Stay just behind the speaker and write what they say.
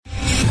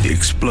The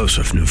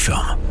explosive new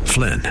film,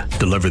 Flynn,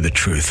 deliver the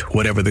truth,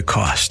 whatever the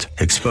cost,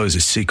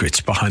 exposes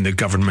secrets behind the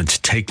government's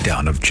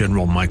takedown of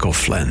General Michael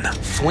Flynn.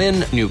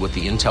 Flynn knew what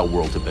the intel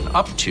world had been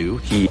up to.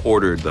 He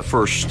ordered the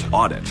first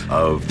audit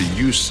of the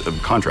use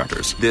of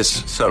contractors.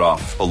 This set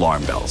off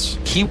alarm bells.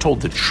 He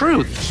told the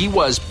truth. He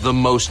was the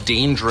most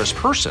dangerous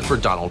person for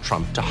Donald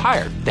Trump to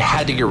hire. They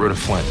had to get rid of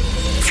Flynn.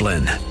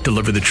 Flynn,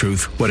 deliver the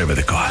truth, whatever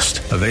the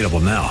cost. Available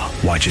now.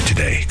 Watch it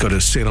today. Go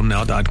to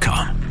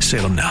salemnow.com.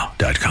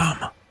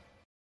 salemnow.com.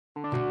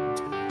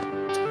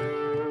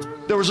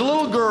 There was a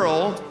little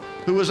girl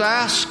who was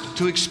asked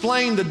to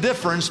explain the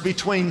difference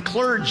between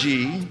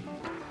clergy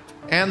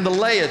and the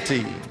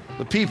laity,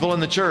 the people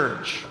in the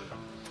church.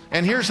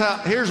 And here's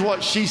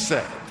what she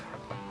said.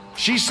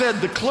 She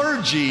said the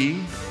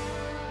clergy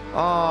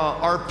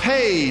are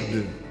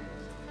paid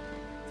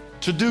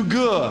to do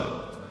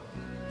good,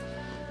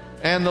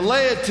 and the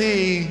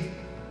laity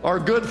are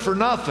good for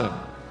nothing.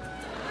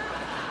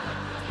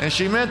 And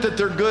she meant that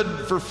they're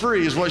good for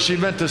free is what she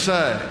meant to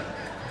say.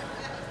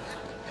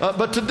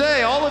 But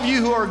today, all of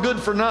you who are good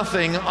for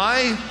nothing,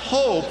 I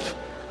hope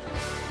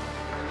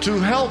to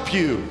help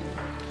you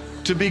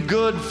to be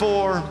good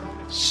for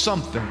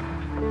something.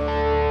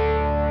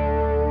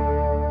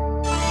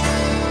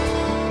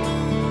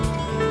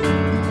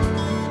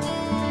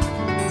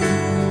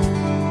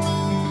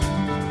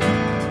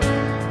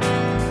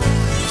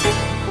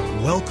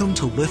 Welcome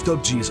to Lift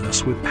Up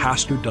Jesus with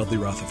Pastor Dudley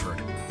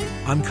Rutherford.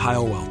 I'm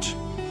Kyle Welch.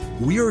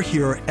 We are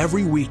here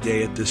every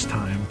weekday at this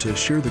time to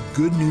share the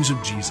good news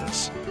of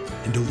Jesus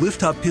and to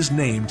lift up his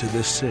name to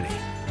this city.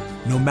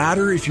 No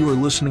matter if you are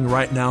listening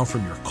right now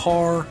from your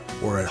car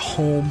or at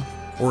home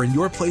or in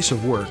your place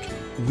of work,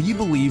 we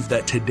believe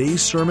that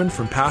today's sermon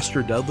from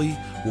Pastor Dudley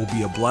will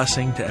be a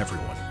blessing to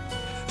everyone.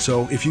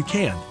 So if you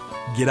can,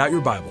 get out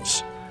your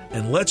Bibles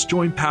and let's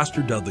join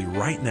Pastor Dudley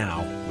right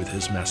now with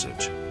his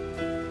message.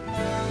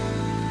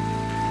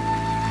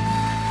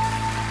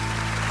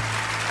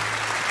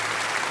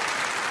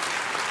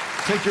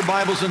 Take your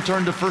Bibles and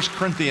turn to 1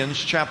 Corinthians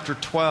chapter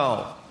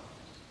 12.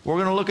 We're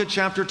going to look at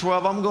chapter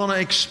 12. I'm going to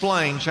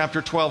explain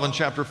chapter 12 and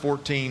chapter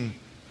 14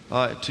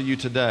 to you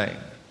today.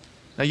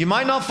 Now, you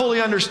might not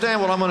fully understand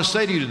what I'm going to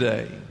say to you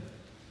today,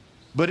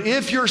 but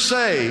if you're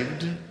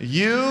saved,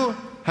 you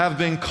have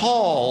been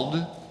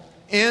called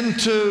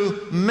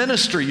into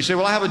ministry. You say,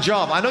 well, I have a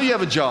job. I know you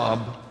have a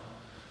job,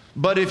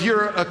 but if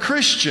you're a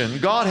Christian,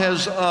 God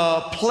has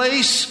a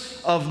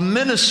place of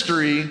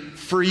ministry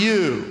for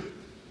you.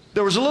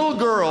 There was a little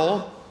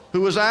girl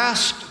who was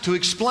asked to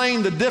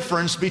explain the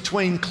difference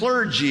between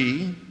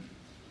clergy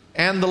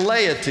and the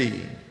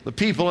laity, the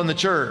people in the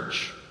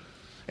church.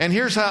 And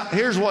here's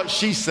what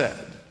she said.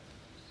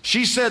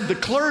 She said the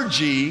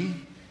clergy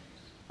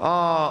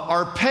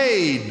are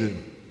paid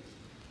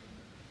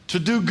to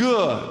do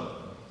good,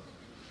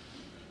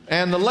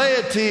 and the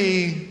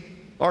laity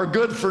are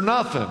good for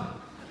nothing.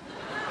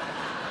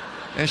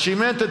 And she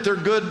meant that they're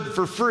good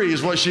for free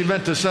is what she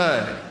meant to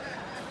say.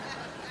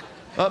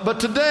 But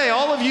today,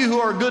 all of you who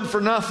are good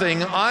for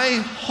nothing, I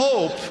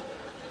hope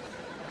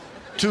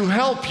to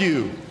help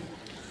you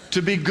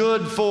to be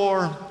good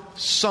for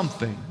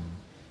something.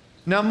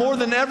 Now, more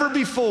than ever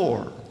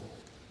before,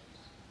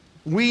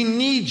 we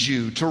need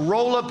you to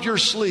roll up your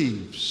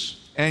sleeves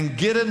and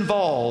get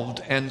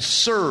involved and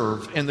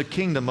serve in the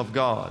kingdom of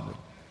God.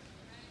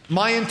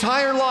 My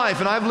entire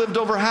life, and I've lived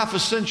over half a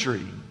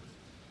century,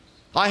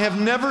 I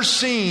have never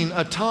seen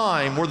a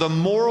time where the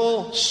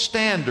moral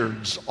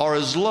standards are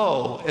as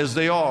low as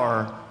they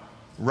are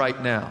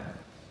right now.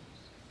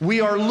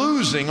 We are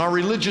losing our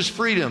religious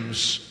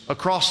freedoms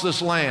across this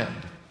land.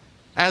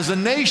 As a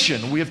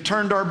nation, we have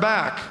turned our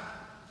back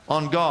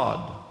on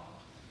God.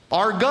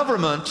 Our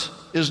government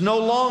is no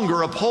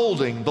longer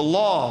upholding the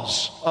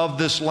laws of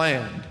this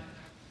land.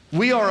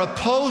 We are a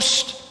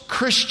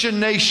post-Christian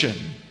nation,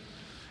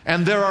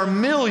 and there are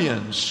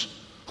millions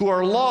who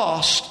are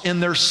lost in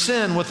their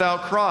sin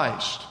without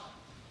Christ.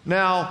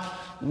 Now,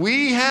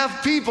 we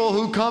have people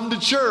who come to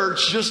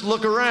church, just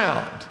look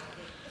around.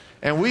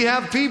 And we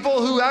have people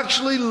who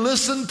actually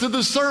listen to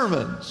the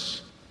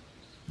sermons.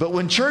 But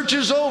when church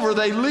is over,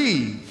 they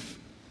leave.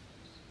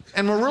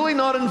 And we're really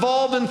not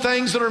involved in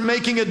things that are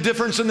making a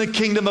difference in the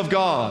kingdom of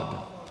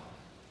God.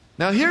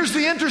 Now, here's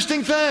the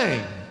interesting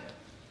thing.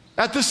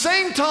 At the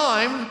same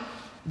time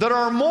that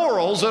our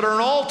morals that are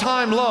an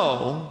all-time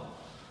low,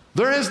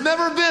 there has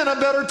never been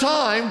a better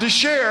time to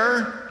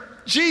share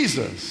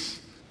Jesus,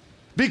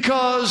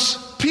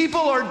 because people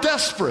are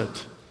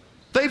desperate.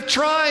 They've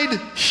tried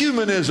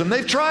humanism.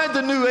 They've tried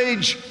the New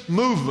Age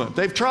movement.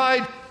 They've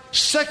tried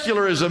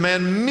secularism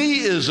and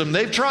meism.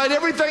 They've tried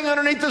everything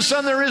underneath the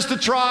sun there is to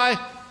try,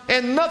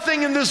 and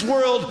nothing in this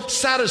world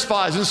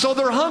satisfies. And so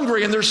they're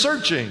hungry and they're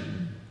searching.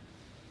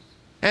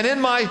 And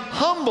in my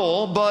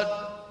humble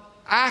but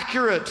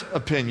accurate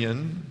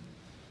opinion,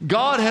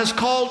 God has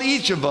called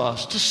each of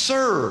us to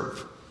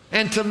serve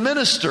and to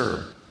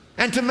minister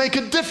and to make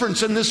a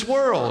difference in this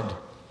world.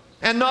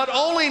 And not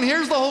only, and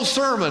here's the whole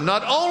sermon,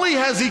 not only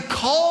has He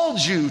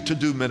called you to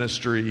do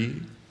ministry,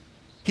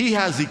 He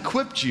has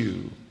equipped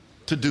you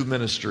to do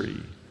ministry.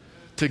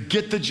 to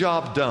get the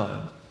job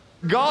done.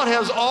 God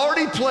has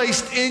already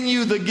placed in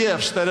you the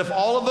gifts that if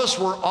all of us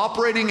were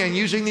operating and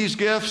using these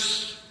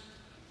gifts,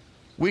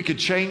 we could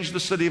change the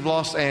city of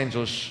Los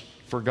Angeles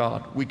for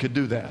God. We could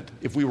do that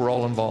if we were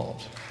all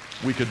involved.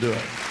 We could do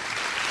it.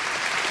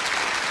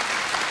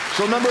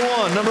 So number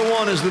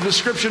one is the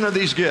description of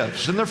these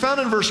gifts. And they're found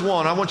in verse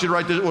 1. I want you to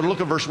write this, or look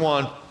at verse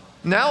 1.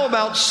 Now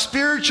about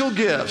spiritual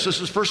gifts.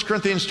 This is 1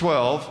 Corinthians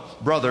 12.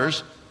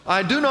 Brothers,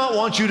 I do not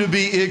want you to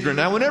be ignorant.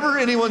 Now whenever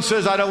anyone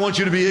says, I don't want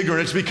you to be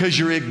ignorant, it's because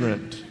you're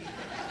ignorant.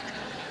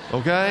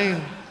 Okay?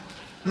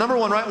 Number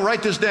one,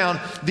 write this down.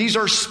 These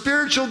are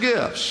spiritual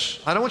gifts.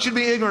 I don't want you to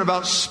be ignorant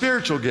about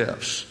spiritual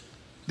gifts.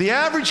 The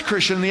average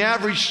Christian, the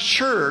average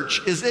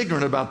church is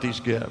ignorant about these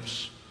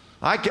gifts.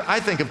 I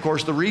think, of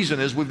course, the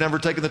reason is we've never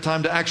taken the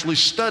time to actually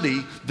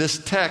study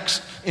this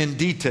text in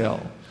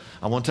detail.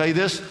 I want to tell you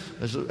this.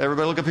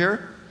 Everybody look up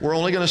here. We're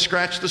only going to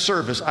scratch the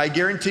surface. I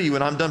guarantee you,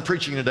 when I'm done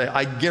preaching today,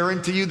 I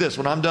guarantee you this.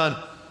 When I'm done,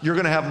 you're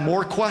going to have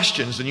more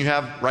questions than you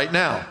have right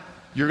now.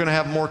 You're going to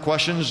have more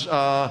questions than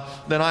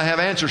I have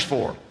answers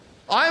for.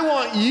 I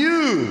want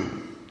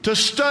you to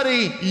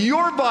study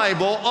your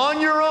Bible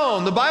on your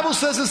own. The Bible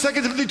says in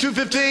 2 Timothy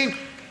 2:15,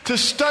 to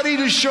study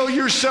to show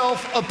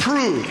yourself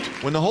approved.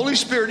 When the Holy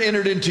Spirit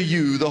entered into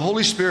you, the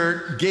Holy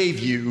Spirit gave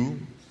you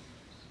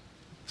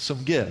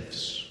some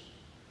gifts.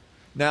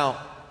 Now,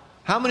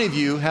 how many of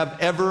you have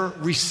ever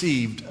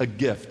received a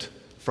gift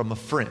from a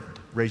friend?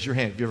 Raise your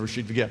hand if you ever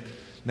received a gift.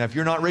 Now, if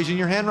you're not raising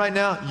your hand right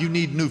now, you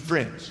need new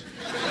friends.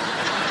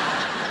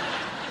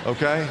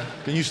 Okay?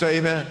 Can you say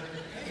amen?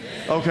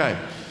 Okay.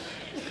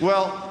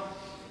 Well,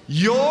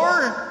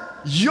 your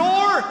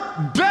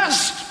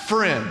best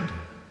friend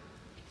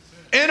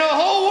in the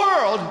whole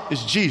world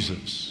is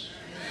Jesus.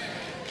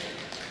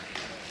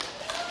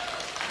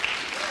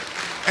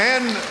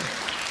 And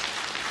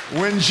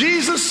when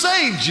Jesus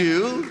saved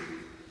you,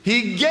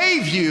 He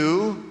gave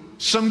you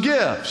some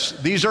gifts.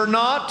 These are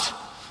not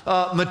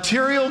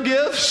material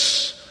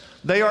gifts.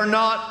 They are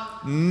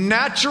not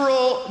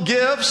natural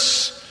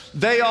gifts.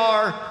 They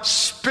are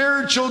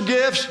spiritual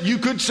gifts. You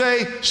could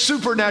say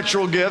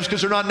supernatural gifts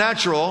because they're not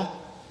natural.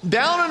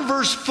 Down in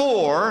verse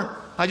 4,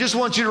 I just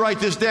want you to write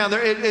this down.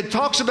 It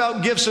talks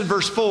about gifts in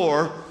verse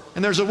 4,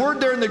 and there's a word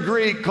there in the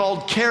Greek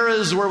called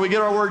charis, where we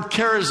get our word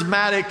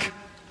charismatic,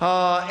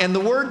 and the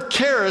word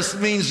charis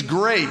means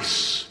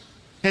grace.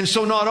 And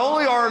so not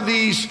only are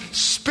these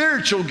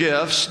spiritual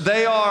gifts,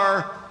 they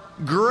are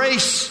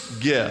grace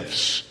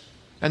gifts.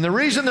 And the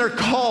reason they're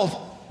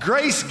called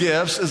grace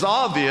gifts is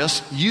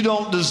obvious. You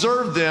don't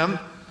deserve them.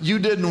 You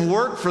didn't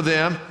work for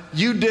them.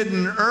 You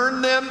didn't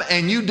earn them,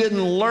 and you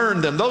didn't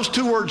learn them. Those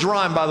two words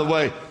rhyme, by the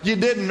way. You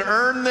didn't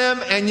earn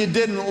them, and you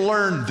didn't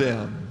learn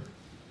them.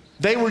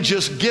 They were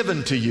just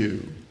given to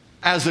you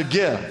as a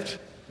gift.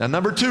 Now,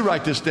 number 2,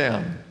 write this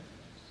down.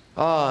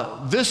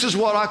 This is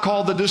what I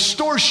call the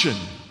distortion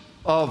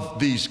of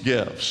these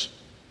gifts.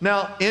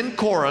 Now, in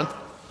Corinth,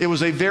 it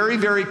was a very,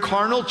 very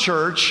carnal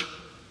church,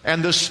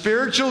 and the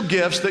spiritual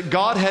gifts that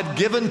God had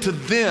given to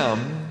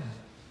them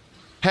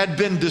had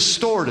been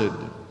distorted.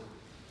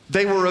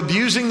 They were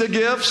abusing the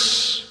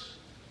gifts.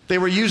 They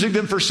were using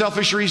them for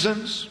selfish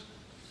reasons.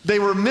 They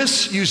were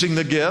misusing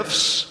the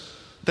gifts.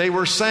 They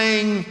were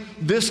saying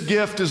this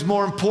gift is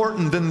more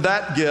important than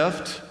that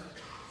gift.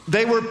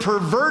 They were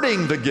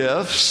perverting the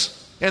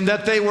gifts, and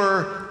that they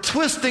were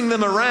twisting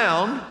them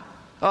around,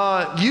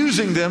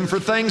 using them for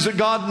things that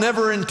God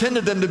never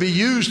intended them to be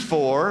used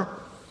for.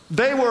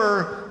 They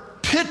were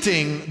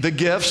pitting the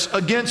gifts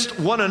against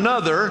one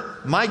another.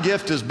 My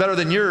gift is better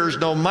than yours.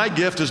 No, my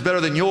gift is better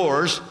than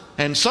yours.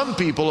 And some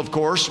people, of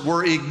course,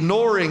 were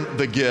ignoring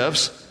the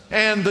gifts.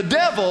 And the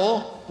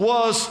devil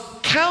was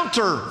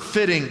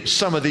counterfeiting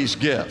some of these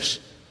gifts.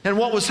 And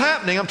what was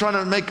happening, I'm trying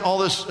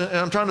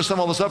to sum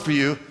all this up for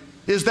you,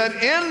 is that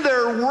in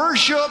their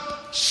worship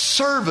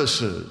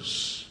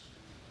services,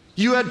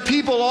 you had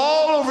people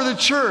all over the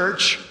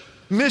church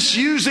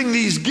misusing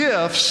these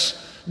gifts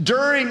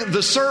during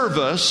the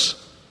service.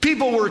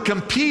 People were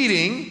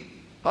competing.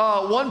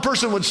 One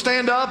person would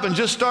stand up and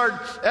just start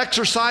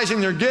exercising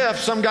their gift.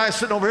 Some guy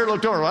sitting over here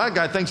looked over, well, that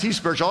guy thinks he's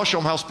spiritual. I'll show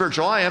him how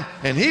spiritual I am.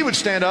 And he would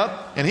stand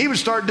up and he would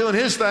start doing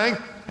his thing.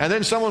 And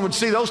then someone would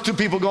see those two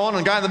people go on,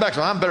 and the guy in the back,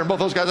 so I'm better than both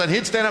those guys. And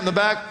he'd stand up in the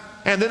back.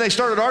 And then they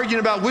started arguing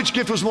about which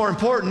gift was more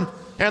important.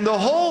 And the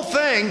whole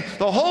thing,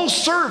 the whole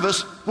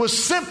service was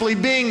simply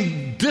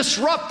being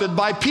disrupted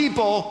by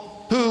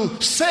people who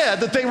said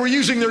that they were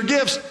using their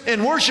gifts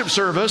in worship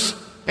service.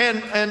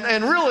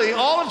 And really,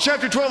 all of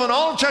chapter 12 and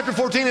all of chapter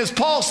 14 is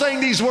Paul saying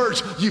these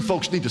words: you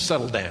folks need to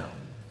settle down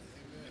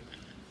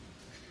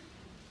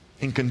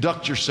and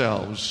conduct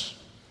yourselves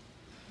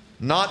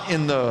not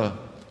in the,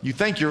 you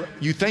think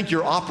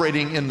you're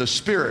operating in the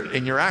Spirit,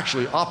 and you're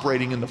actually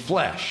operating in the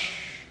flesh.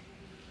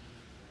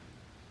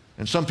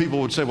 And some people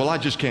would say, well, I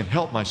just can't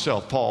help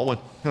myself, Paul.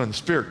 When the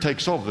Spirit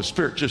takes over, the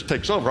Spirit just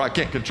takes over. I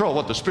can't control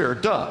what the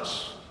Spirit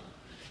does.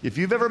 If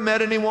you've ever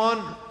met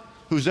anyone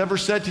who's ever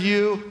said to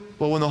you,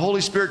 well, when the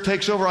Holy Spirit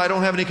takes over, I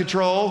don't have any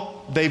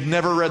control, they've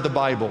never read the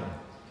Bible.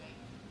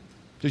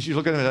 Just you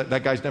look at him,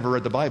 that guy's never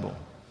read the Bible.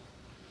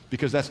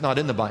 because that's not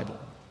in the Bible.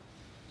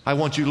 I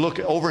want you to look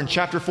over in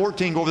chapter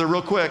 14, go over there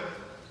real quick,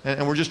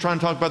 and we're just trying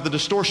to talk about the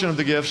distortion of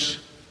the gifts.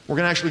 We're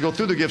going to actually go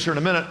through the gifts here in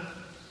a minute.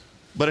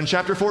 But in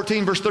chapter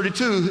 14, verse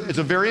 32, it's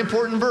a very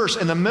important verse.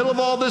 In the middle of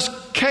all this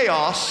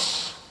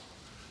chaos,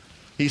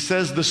 he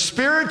says, the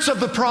spirits of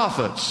the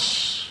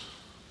prophets,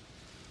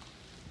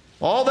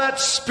 all that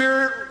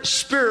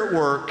spirit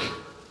work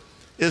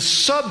is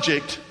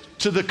subject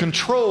to the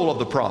control of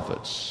the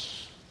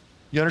prophets.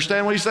 You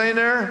understand what he's saying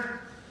there?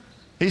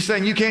 He's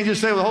saying you can't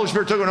just say, well, the Holy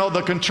Spirit took it. No,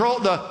 the control,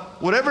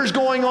 whatever's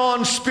going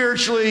on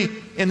spiritually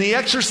in the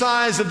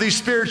exercise of these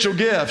spiritual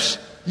gifts,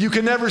 you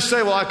can never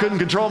say, well, I couldn't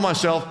control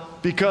myself,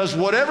 because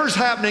whatever's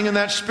happening in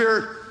that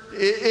spirit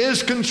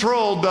is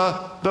controlled.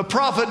 The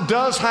prophet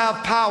does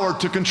have power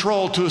to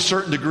control to a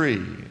certain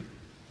degree.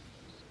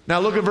 Now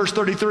look at verse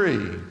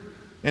 33.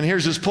 And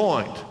here's his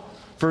point.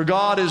 For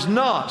God is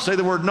not, say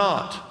the word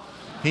not.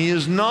 He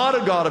is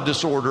not a God of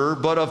disorder,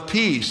 but of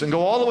peace. And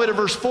go all the way to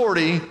verse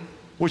 40,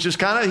 which is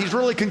he's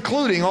really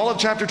concluding all of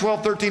chapter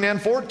 12, 13,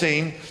 and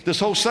 14, this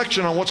whole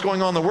section on what's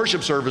going on in the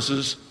worship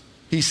services.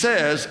 He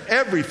says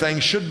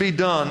everything should be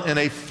done in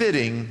a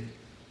fitting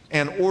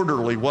and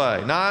orderly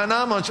way. Now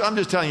I'm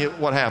just telling you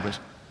what happens.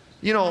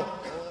 You know,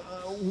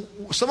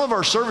 some of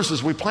our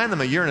services, we plan them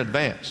a year in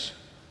advance.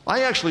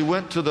 I actually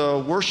went to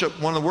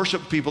one of the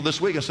worship people this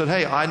week and said,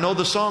 hey, I know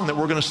the song that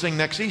we're going to sing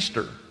next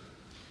Easter.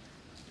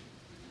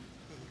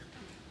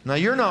 Now,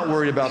 you're not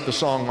worried about the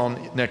song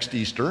on next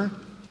Easter,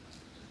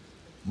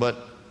 but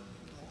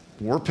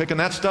we're picking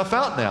that stuff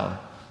out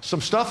now.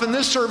 Some stuff in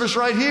this service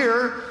right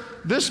here,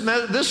 this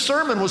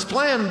sermon was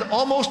planned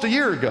almost a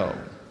year ago.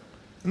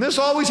 And this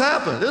always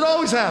happens. It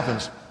always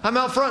happens. I'm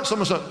out front.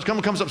 Someone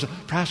comes up and says,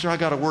 Pastor, I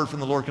got a word from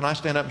the Lord. Can I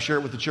stand up and share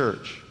it with the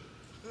church?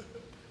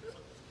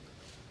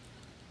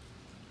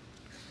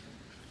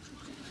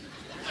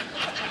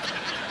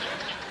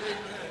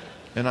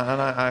 And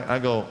I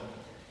go,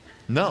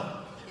 no.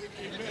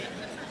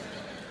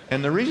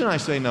 And the reason I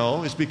say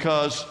no is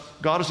because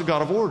God is a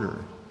God of order.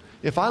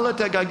 If I let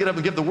that guy get up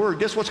and give the word,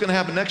 guess what's going to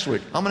happen next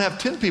week? I'm going to have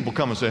 10 people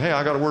come and say, hey,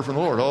 I got a word from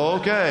the Lord. Oh,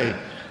 okay.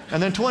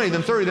 And then 20,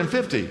 then 30, then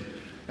 50.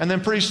 And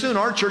then pretty soon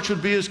our church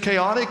would be as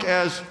chaotic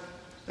as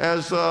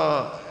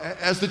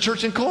the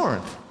church in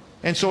Corinth.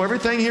 And so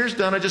everything here is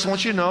done. I just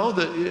want you to know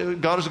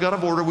that God is a God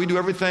of order. We do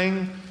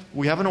everything.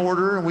 We have an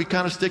order, and we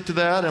kind of stick to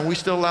that, and we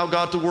still allow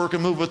God to work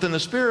and move within the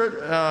Spirit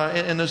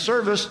in the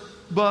service,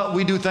 but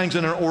we do things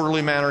in an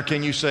orderly manner.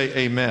 Can you say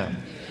amen?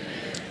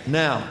 Amen.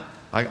 Now,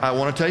 I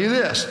want to tell you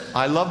this.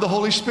 I love the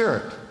Holy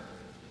Spirit.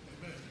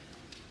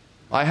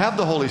 I have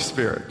the Holy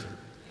Spirit.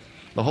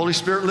 The Holy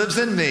Spirit lives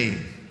in me.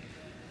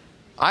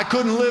 I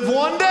couldn't live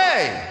one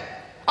day.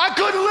 I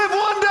couldn't live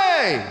one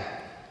day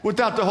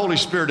without the Holy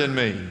Spirit in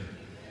me.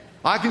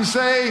 I can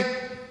say,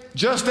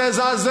 just as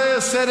Isaiah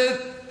said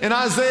it in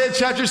Isaiah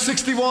chapter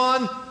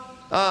 61,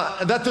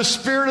 that the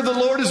Spirit of the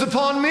Lord is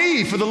upon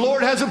me, for the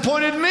Lord has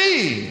appointed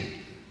me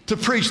to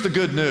preach the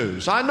good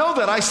news. I know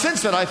that. I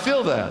sense that. I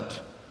feel that.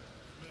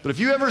 But if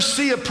you ever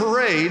see a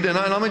parade, and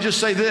let me just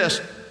say this,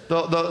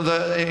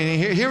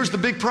 here's the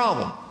big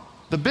problem.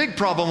 The big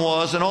problem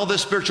was, in all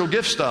this spiritual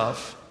gift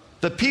stuff,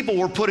 that people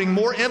were putting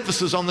more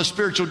emphasis on the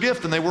spiritual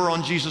gift than they were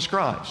on Jesus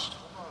Christ.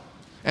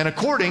 And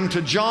according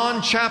to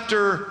John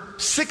chapter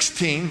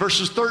 16,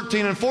 verses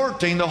 13 and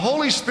 14, the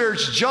Holy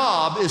Spirit's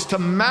job is to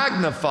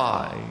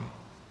magnify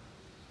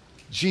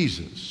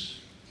Jesus.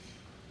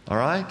 All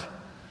right?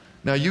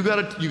 Now you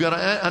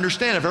gotta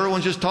understand, if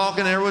everyone's just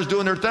talking and everyone's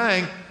doing their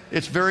thing,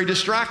 it's very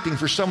distracting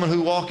for someone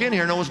who walk in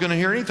here. No one's going to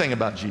hear anything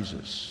about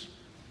Jesus.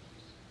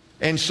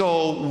 And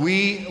so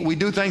we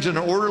do things in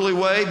an orderly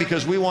way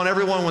because we want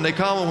everyone, when they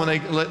come and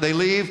when they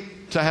leave,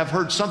 to have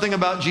heard something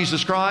about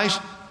Jesus Christ.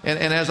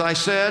 And as I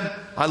said,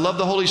 I love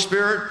the Holy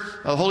Spirit.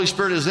 The Holy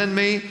Spirit is in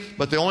me,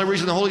 but the only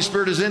reason the Holy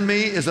Spirit is in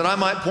me is that I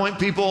might point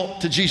people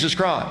to Jesus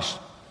Christ.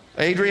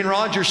 Adrian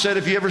Rogers said,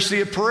 if you ever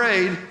see a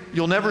parade,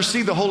 you'll never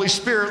see the Holy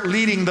Spirit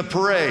leading the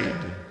parade.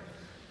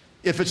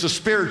 If it's a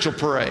spiritual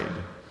parade.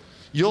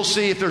 You'll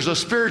see, if there's a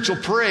spiritual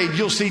parade,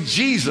 you'll see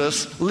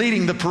Jesus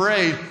leading the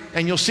parade,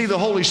 and you'll see the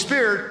Holy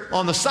Spirit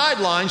on the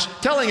sidelines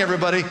telling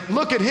everybody,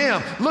 look at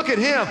Him, look at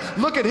Him,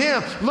 look at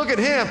Him, look at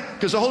Him,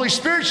 because the Holy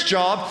Spirit's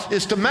job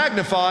is to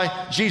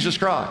magnify Jesus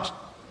Christ.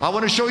 I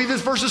want to show you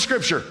this verse of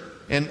Scripture.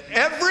 In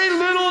every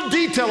little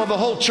detail of the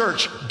whole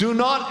church, do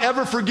not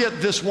ever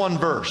forget this one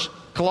verse.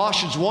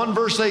 Colossians 1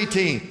 verse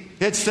 18.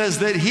 It says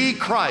that He,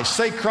 Christ,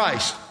 say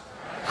Christ.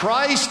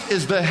 Christ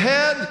is the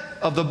head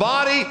of the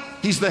body.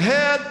 He's the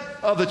head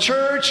of the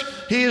church.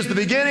 He is the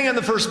beginning and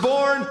the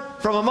firstborn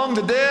from among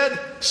the dead,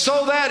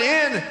 so that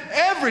in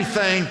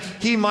everything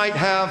He might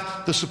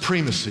have the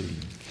supremacy.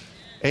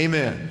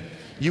 Amen.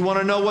 You want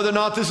to know whether or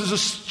not this is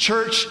a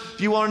church? If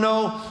you want to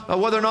know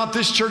whether or not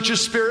this church is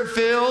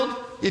Spirit-filled,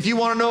 if you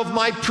want to know if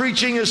my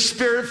preaching is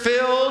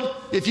Spirit-filled,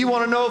 if you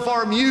want to know if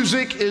our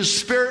music is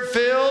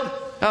Spirit-filled,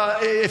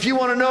 if you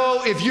want to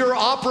know if you're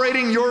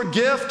operating your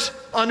gift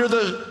under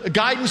the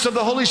guidance of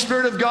the Holy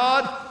Spirit of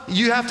God,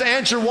 you have to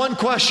answer one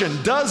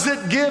question. Does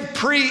it give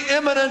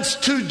preeminence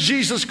to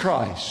Jesus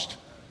Christ?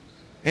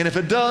 And if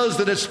it does,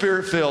 then it's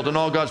Spirit-filled. And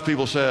all God's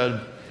people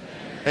said,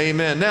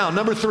 amen. Now,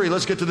 number 3,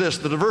 let's get to this,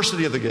 the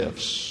diversity of the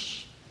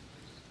gifts.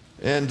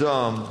 And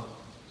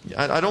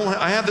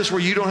I have this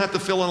where you don't have to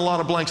fill in a lot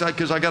of blanks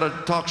because I got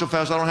to talk so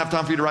fast I don't have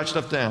time for you to write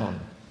stuff down.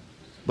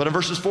 But in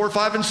verses 4,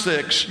 5, and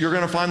 6, you're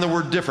going to find the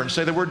word different.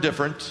 Say the word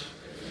different.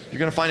 You're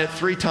going to find it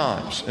 3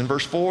 times. In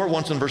verse 4,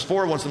 once in verse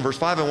 4, once in verse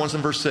 5, and once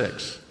in verse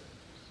 6.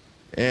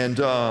 And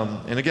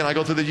again, I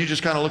go through that. You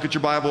just kind of look at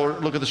your Bible or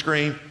look at the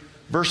screen.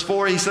 Verse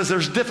 4, he says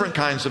there's different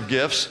kinds of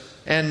gifts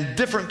and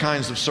different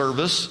kinds of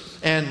service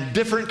and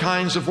different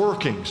kinds of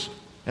workings.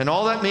 And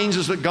all that means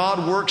is that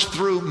God works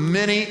through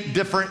many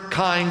different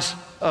kinds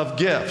of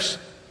gifts.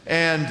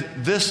 And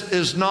this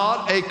is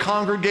not a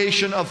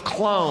congregation of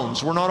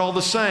clones. We're not all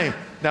the same.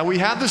 Now, we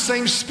have the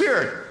same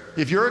Spirit.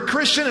 If you're a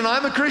Christian and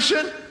I'm a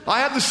Christian,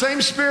 I have the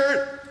same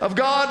Spirit of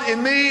God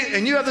in me,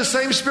 and you have the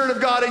same Spirit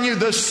of God in you.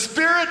 The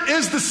Spirit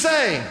is the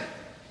same,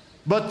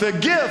 but the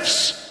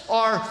gifts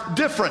are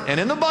different. And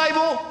in the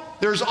Bible,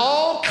 there's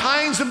all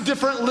kinds of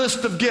different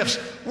lists of gifts.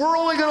 We're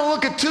only going to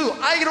look at 2.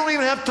 I don't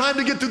even have time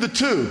to get through the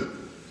 2.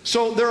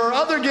 So there are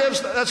other gifts.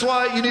 That's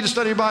why you need to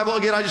study your Bible.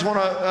 Again, I just want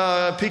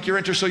to pique your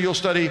interest so you'll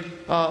study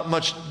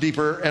much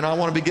deeper. And I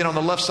want to begin on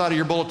the left side of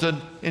your bulletin,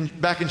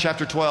 back in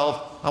chapter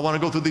 12. I want to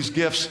go through these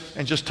gifts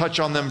and just touch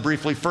on them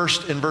briefly.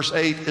 First, in verse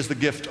 8, is the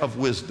gift of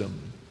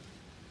wisdom.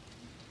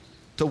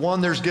 To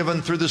one there's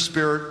given through the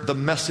Spirit the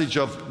message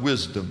of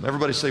wisdom.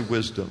 Everybody say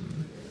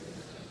wisdom.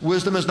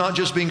 Wisdom is not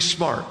just being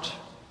smart.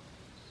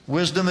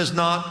 Wisdom is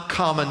not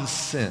common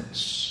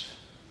sense.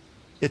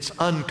 It's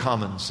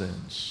uncommon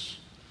sense.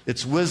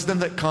 It's wisdom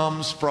that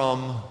comes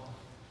from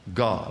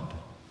God.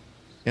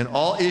 In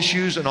all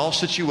issues and all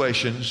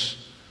situations,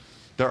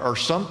 there are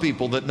some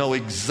people that know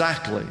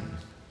exactly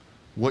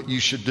what you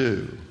should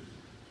do.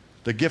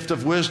 The gift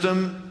of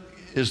wisdom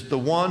is the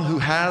one who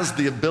has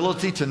the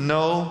ability to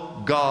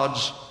know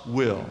God's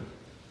will.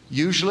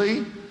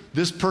 Usually,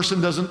 this person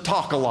doesn't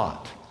talk a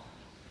lot.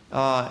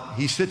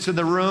 He sits in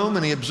the room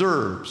and he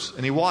observes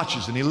and he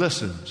watches and he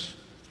listens.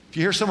 If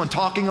you hear someone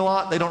talking a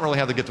lot, they don't really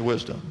have the gift of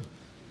wisdom.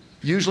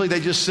 Usually they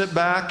just sit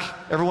back,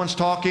 everyone's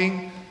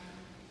talking,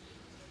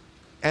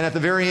 and at the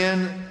very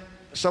end,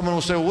 someone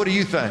will say, well, what do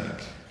you think?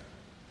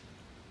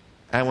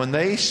 And when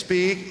they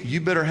speak,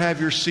 you better have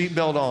your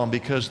seatbelt on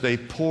because they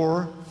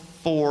pour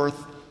forth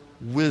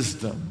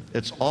wisdom.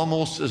 It's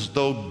almost as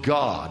though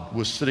God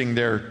was sitting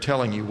there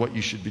telling you what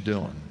you should be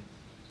doing.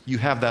 You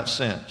have that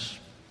sense.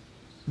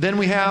 Then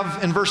we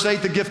have, in verse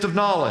 8, the gift of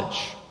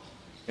knowledge.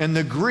 In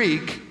the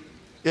Greek,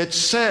 it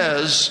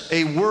says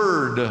a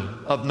word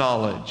of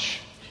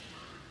knowledge.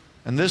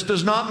 And this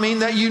does not mean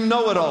that you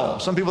know it all.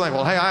 Some people think,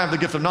 well, hey, I have the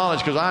gift of knowledge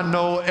because I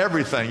know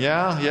everything.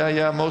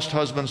 Yeah. Most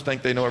husbands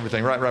think they know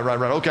everything. Right.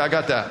 Okay, I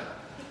got that.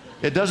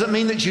 It doesn't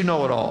mean that you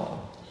know it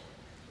all.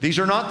 These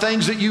are not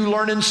things that you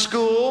learn in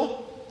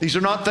school. These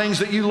are not things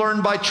that you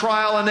learn by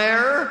trial and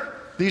error.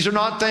 These are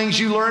not things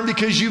you learn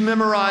because you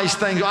memorize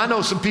things. I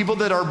know people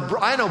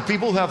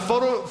who have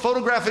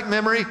photographic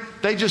memory.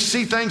 They just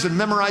see things and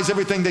memorize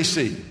everything they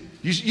see.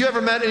 You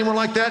ever met anyone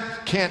like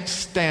that? Can't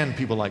stand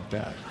people like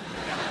that.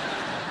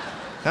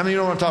 How many of you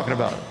know what I'm talking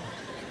about?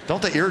 Don't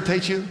they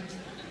irritate you?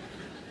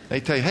 They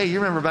tell you, hey,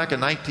 you remember back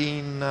in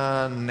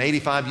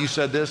 1985 you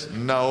said this?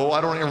 No,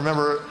 I don't even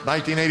remember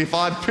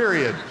 1985,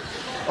 period.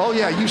 Oh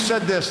yeah, you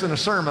said this in a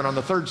sermon on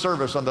the third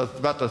service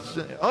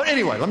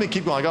anyway, let me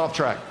keep going. I got off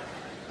track.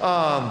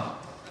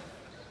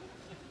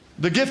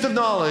 The gift of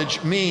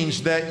knowledge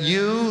means that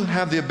you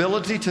have the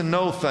ability to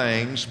know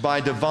things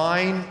by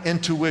divine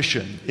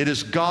intuition. It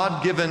is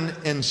God-given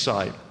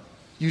insight.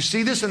 You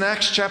see this in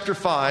Acts chapter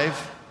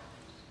 5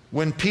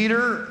 when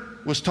Peter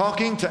was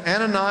talking to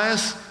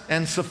Ananias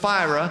and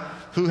Sapphira,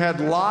 who had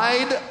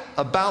lied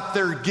about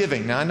their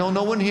giving. Now, I know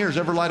no one here has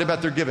ever lied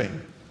about their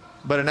giving,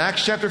 but in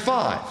Acts chapter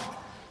 5,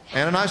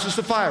 Ananias and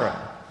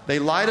Sapphira, they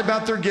lied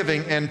about their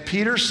giving, and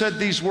Peter said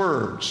these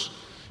words,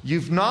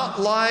 "You've not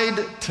lied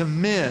to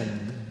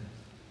men,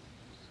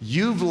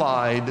 you've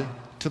lied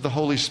to the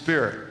Holy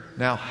Spirit."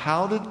 Now,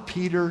 how did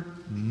Peter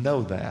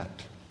know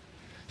that?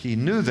 He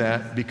knew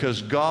that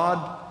because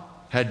God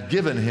had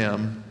given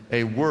him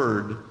a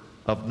word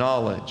of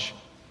knowledge.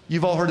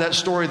 You've all heard that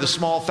story, the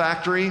small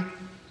factory,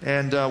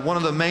 and one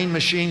of the main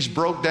machines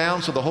broke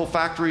down, so the whole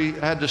factory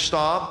had to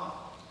stop,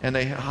 and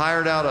they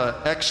hired out an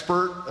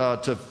expert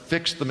to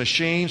fix the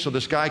machine. So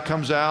this guy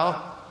comes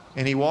out,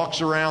 and he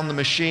walks around the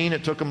machine.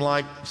 It took him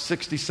like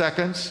 60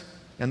 seconds,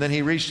 and then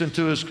he reached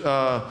into his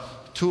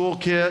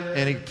toolkit,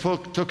 and he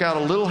took out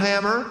a little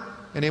hammer,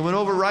 and he went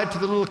over right to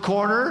the little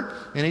corner,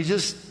 and he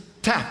just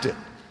tapped it,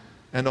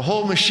 and the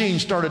whole machine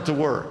started to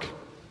work.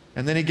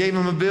 And then he gave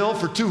him a bill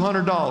for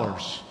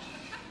 $200.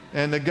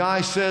 And the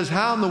guy says,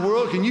 how in the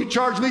world can you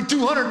charge me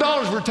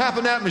 $200 for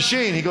tapping that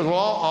machine? He goes, well,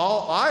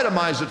 I'll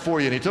itemize it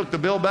for you. And he took the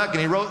bill back and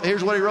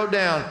here's what he wrote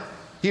down.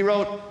 He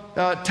wrote,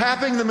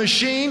 tapping the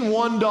machine,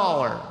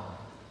 $1.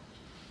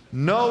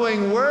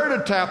 Knowing where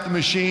to tap the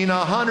machine,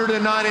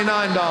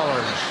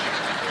 $199.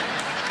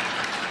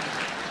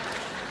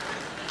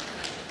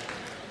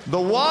 The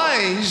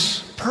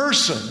wise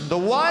person, the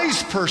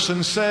wise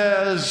person,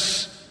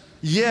 says,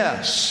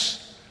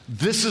 yes,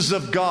 this is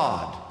of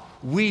God.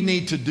 We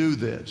need to do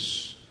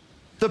this.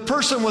 The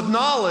person with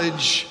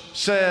knowledge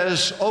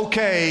says,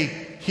 okay,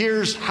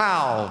 here's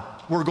how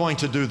we're going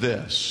to do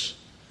this.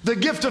 The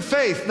gift of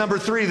faith, number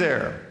 3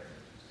 there.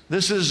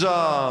 This is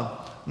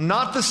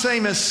not the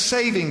same as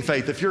saving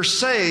faith. If you're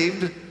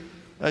saved,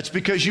 that's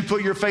because you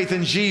put your faith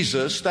in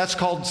Jesus. That's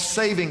called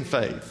saving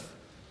faith.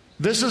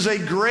 This is a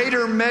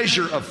greater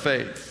measure of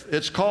faith.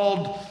 It's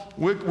called,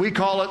 we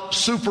call it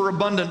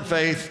superabundant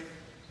faith.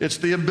 It's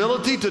the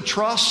ability to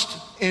trust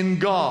in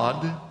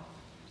God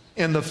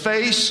in the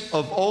face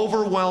of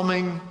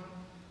overwhelming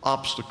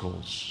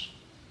obstacles.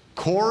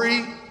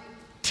 Corrie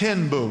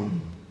ten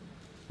Boom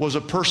was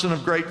a person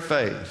of great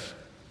faith.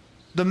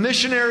 The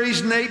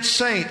missionaries Nate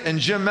Saint and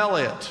Jim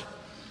Elliot.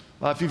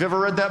 If you've ever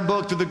read that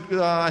book,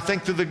 I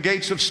think Through the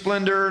Gates of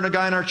Splendor, and a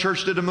guy in our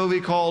church did a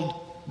movie called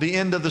The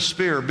End of the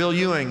Spear. Bill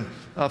Ewing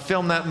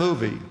filmed that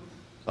movie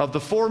of the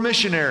 4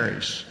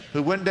 missionaries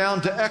who went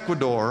down to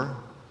Ecuador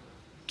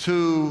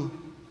to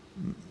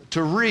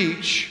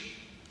reach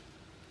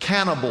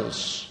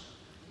cannibals,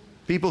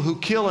 people who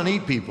kill and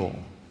eat people.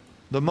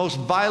 The most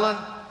violent,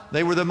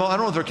 I don't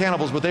know if they're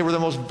cannibals, but they were the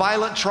most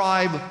violent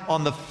tribe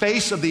on the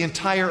face of the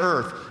entire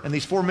earth. And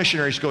these 4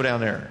 missionaries go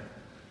down there.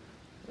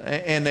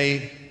 And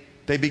they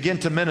begin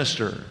to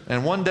minister.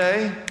 And one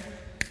day,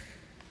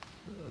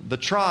 the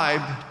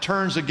tribe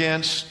turns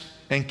against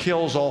and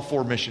kills all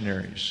 4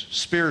 missionaries,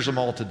 spears them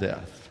all to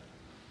death.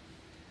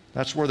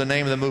 That's where the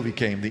name of the movie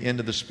came, The End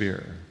of the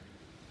Spear.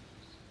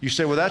 You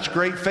say, well, that's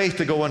great faith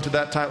to go into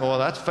that time. Well,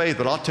 that's faith,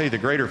 but I'll tell you the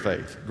greater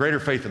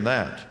faith than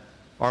that,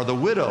 are the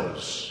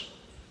widows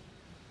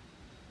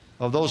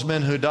of those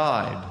men who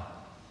died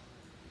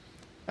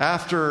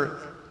after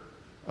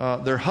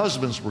their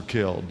husbands were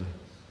killed.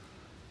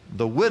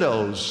 The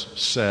widows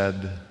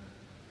said,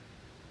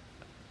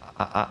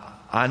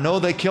 I know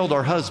they killed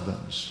our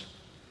husbands,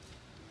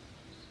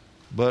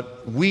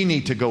 but we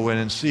need to go in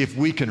and see if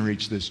we can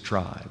reach this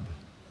tribe.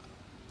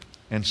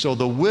 And so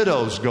the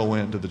widows go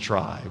into the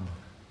tribe,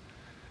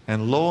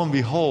 and lo and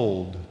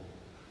behold,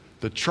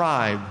 the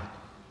tribe,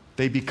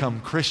 they become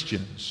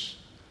Christians.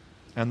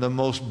 And the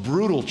most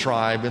brutal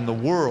tribe in the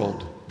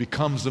world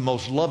becomes the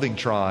most loving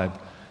tribe.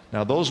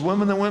 Now, those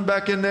women that went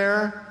back in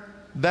there,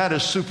 that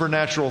is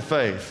supernatural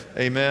faith.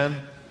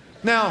 Amen.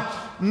 Now,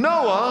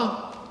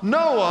 Noah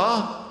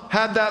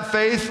had that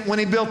faith when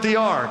he built the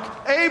ark.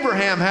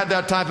 Abraham had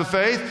that type of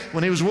faith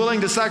when he was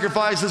willing to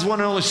sacrifice his one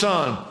and only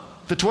son.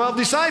 The 12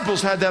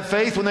 disciples had that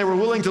faith when they were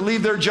willing to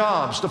leave their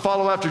jobs to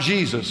follow after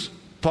Jesus.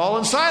 Paul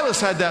and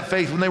Silas had that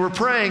faith when they were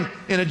praying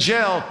in a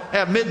jail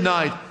at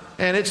midnight.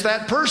 And it's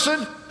that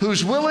person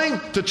who's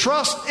willing to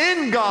trust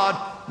in God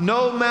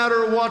no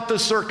matter what the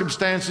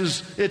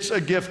circumstances. It's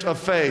a gift of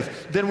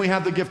faith. Then we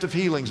have the gift of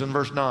healings in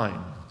verse 9.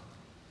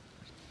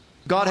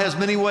 God has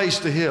many ways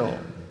to heal.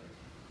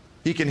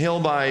 He can heal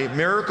by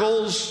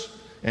miracles,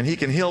 and He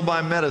can heal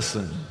by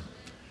medicine.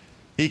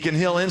 He can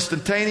heal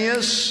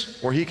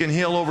instantaneous, or He can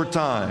heal over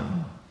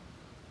time.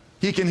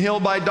 He can heal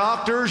by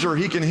doctors, or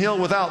He can heal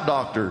without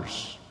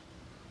doctors.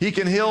 He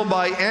can heal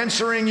by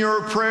answering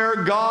your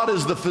prayer. God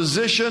is the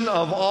physician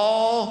of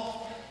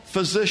all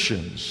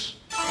physicians.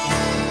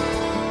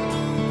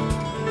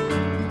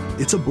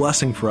 It's a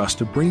blessing for us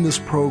to bring this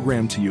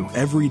program to you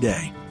every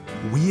day.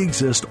 We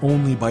exist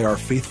only by our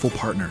faithful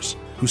partners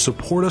who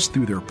support us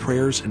through their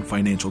prayers and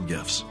financial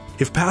gifts.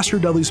 If Pastor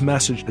Dudley's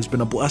message has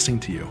been a blessing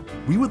to you,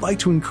 we would like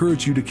to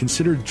encourage you to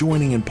consider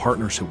joining in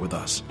partnership with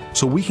us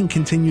so we can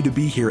continue to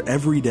be here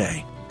every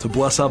day to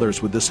bless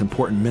others with this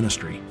important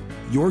ministry.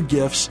 Your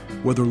gifts,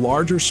 whether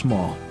large or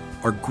small,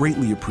 are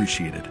greatly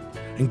appreciated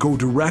and go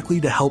directly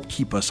to help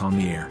keep us on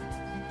the air.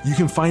 You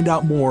can find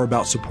out more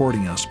about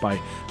supporting us by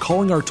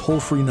calling our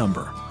toll-free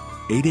number,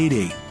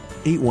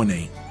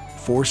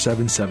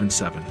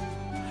 888-818-4777.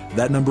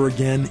 That number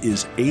again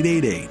is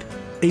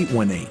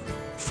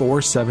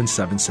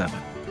 888-818-4777.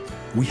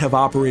 We have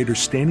operators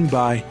standing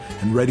by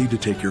and ready to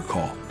take your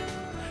call.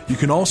 You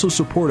can also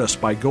support us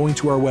by going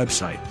to our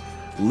website,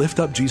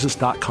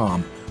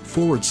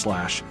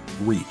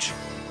 liftupjesus.com/reach.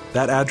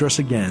 That address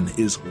again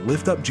is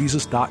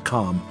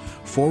liftupjesus.com/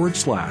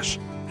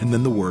 and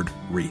then the word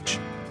reach.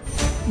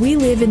 We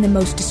live in the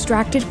most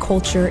distracted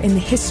culture in the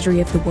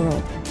history of the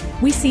world.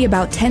 We see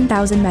about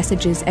 10,000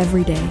 messages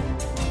every day.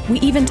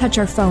 We even touch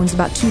our phones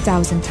about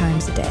 2,000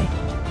 times a day.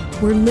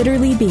 We're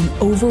literally being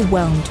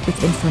overwhelmed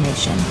with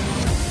information.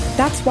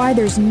 That's why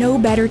there's no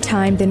better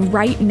time than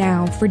right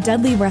now for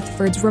Dudley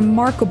Rutherford's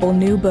remarkable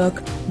new book,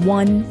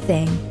 One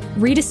Thing.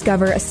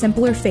 Rediscover a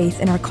simpler faith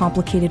in our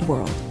complicated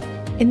world.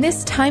 In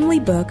this timely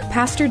book,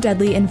 Pastor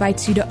Dudley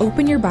invites you to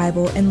open your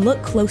Bible and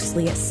look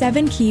closely at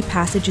 7 key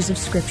passages of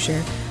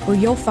Scripture where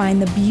you'll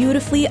find the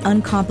beautifully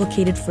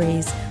uncomplicated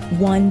phrase,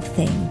 one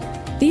thing.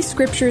 These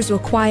scriptures will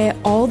quiet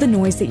all the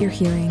noise that you're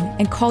hearing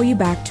and call you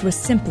back to a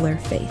simpler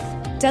faith.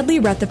 Dudley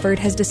Rutherford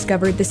has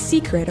discovered the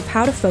secret of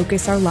how to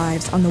focus our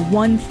lives on the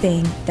one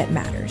thing that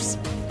matters.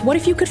 What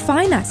if you could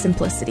find that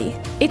simplicity?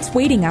 It's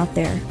waiting out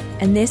there,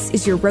 and this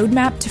is your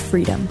roadmap to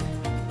freedom.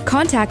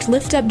 Contact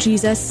Lift Up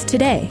Jesus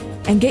today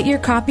and get your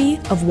copy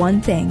of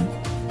One Thing,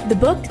 the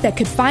book that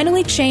could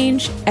finally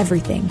change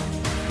everything.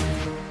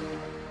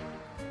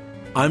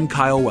 I'm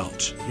Kyle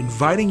Welch,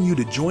 inviting you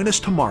to join us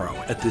tomorrow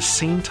at this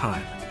same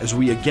time as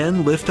we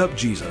again lift up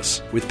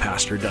Jesus with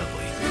Pastor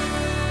Dudley.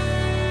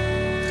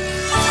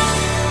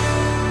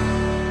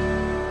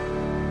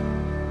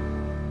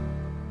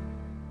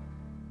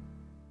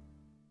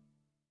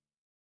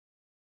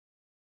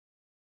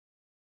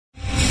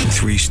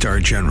 Three-star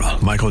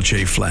General Michael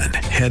J. Flynn,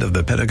 head of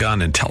the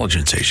Pentagon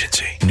Intelligence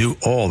Agency, knew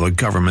all the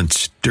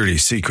government's dirty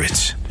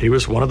secrets. He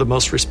was one of the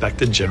most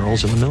respected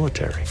generals in the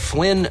military.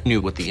 Flynn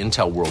knew what the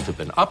intel world had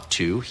been up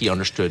to. He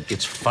understood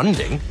its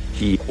funding.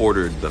 He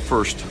ordered the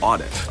first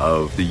audit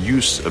of the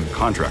use of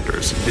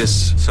contractors.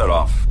 This set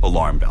off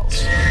alarm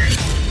bells.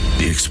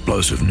 The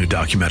explosive new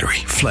documentary,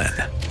 Flynn,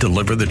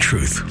 Deliver the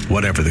Truth,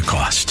 Whatever the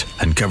Cost,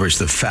 uncovers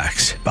the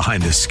facts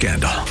behind this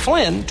scandal.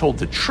 Flynn told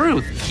the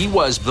truth. He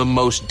was the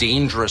most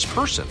dangerous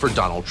person for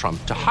Donald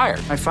Trump to hire.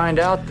 I find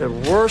out the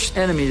worst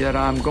enemy that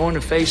I'm going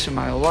to face in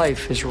my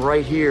life is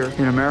right here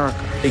in America.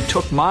 They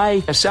took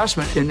my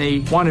assessment and they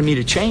wanted me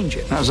to change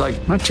it. And I was like,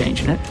 I'm not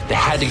changing it. They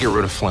had to get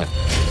rid of Flynn.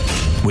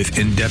 With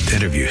in-depth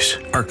interviews,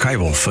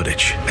 archival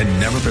footage,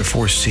 and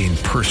never-before-seen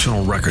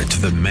personal records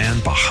of the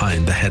man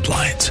behind the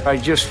headlines. I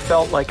just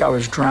felt like I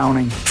was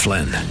drowning.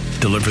 Flynn,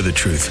 Deliver the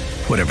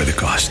Truth, Whatever the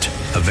Cost.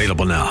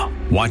 Available now.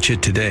 Watch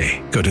it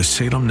today. Go to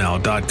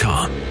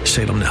salemnow.com.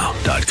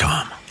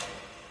 salemnow.com.